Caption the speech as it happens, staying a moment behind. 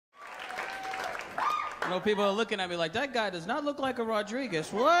know people are looking at me like, that guy does not look like a Rodrigues.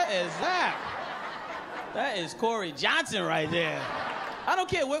 What is that? That is Corey Johnson right there. I don't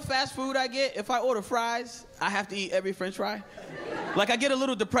care what fast food I get. If I order fries, I have to eat every French fry. Like, I get a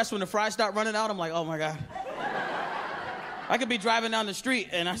little depressed when the fries start running out. I'm like, oh my God. I could be driving down the street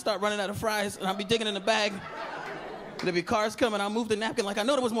and I start running out of fries and I'll be digging in the bag. There'll be cars coming, I'll move the napkin like I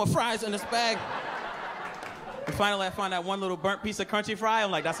know there was more fries in this bag. And finally I find that one little burnt piece of crunchy fry.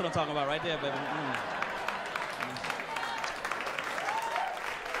 I'm like, that's what I'm talking about right there, baby.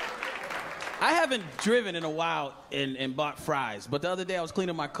 I haven't driven in a while and bought fries, but the other day I was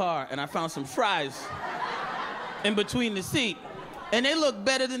cleaning my car and I found some fries in between the seat, and they look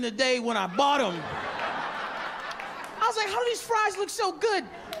better than the day when I bought them. I was like, how do these fries look so good?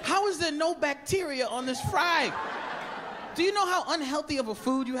 How is there no bacteria on this fry? Do you know how unhealthy of a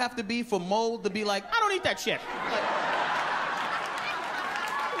food you have to be for mold to be like, I don't eat that shit?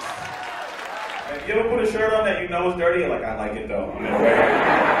 Like, you ever put a shirt on that you know is dirty? You're like, I like it though.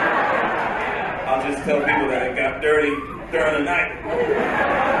 I'll just tell people that it got dirty during the night.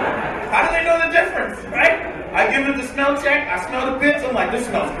 How do they know the difference, right? I give it the smell check, I smell the bits, I'm like, this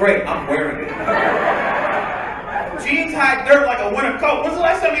smells great, I'm wearing it. Jeans hide dirt like a winter coat. When's the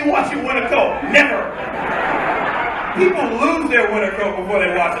last time you washed your winter coat? Never. People lose their winter coat before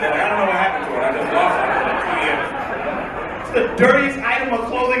they wash it. They're like, I don't know what happened to it, I just lost it for like 2 years. It's the dirtiest item of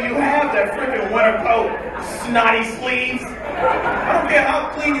clothing you have, that freaking winter coat. Snotty sleeves. I don't care how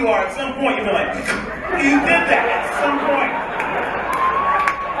clean you are, at some point you'll be like, you did that at some point.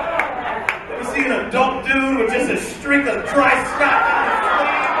 Ever see an adult dude with just a streak of dry snot down his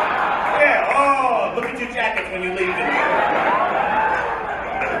sleeve? Yeah, oh, look at your jackets when you leave it.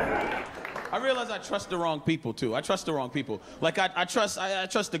 I realize I trust the wrong people too. I trust the wrong people. Like I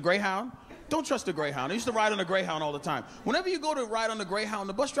trust the Greyhound. Don't trust the Greyhound. I used to ride on the Greyhound all the time. Whenever you go to ride on the Greyhound,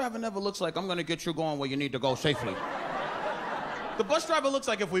 the bus driver never looks like, I'm gonna get you going where you need to go safely. The bus driver looks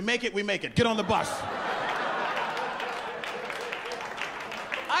like, if we make it, we make it. Get on the bus.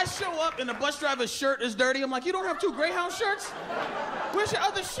 I show up and the bus driver's shirt is dirty. I'm like, you don't have 2 Greyhound shirts? Where's your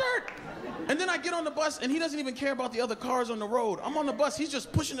other shirt? And then I get on the bus and he doesn't even care about the other cars on the road. I'm on the bus, he's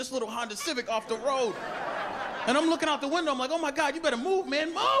just pushing this little Honda Civic off the road. And I'm looking out the window, I'm like, oh my God, you better move,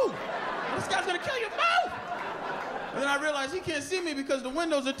 man, move! This guy's gonna kill you, move! And then I realize he can't see me because the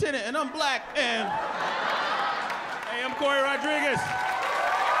windows are tinted and I'm black and... Hey, I'm Corey Rodrigues.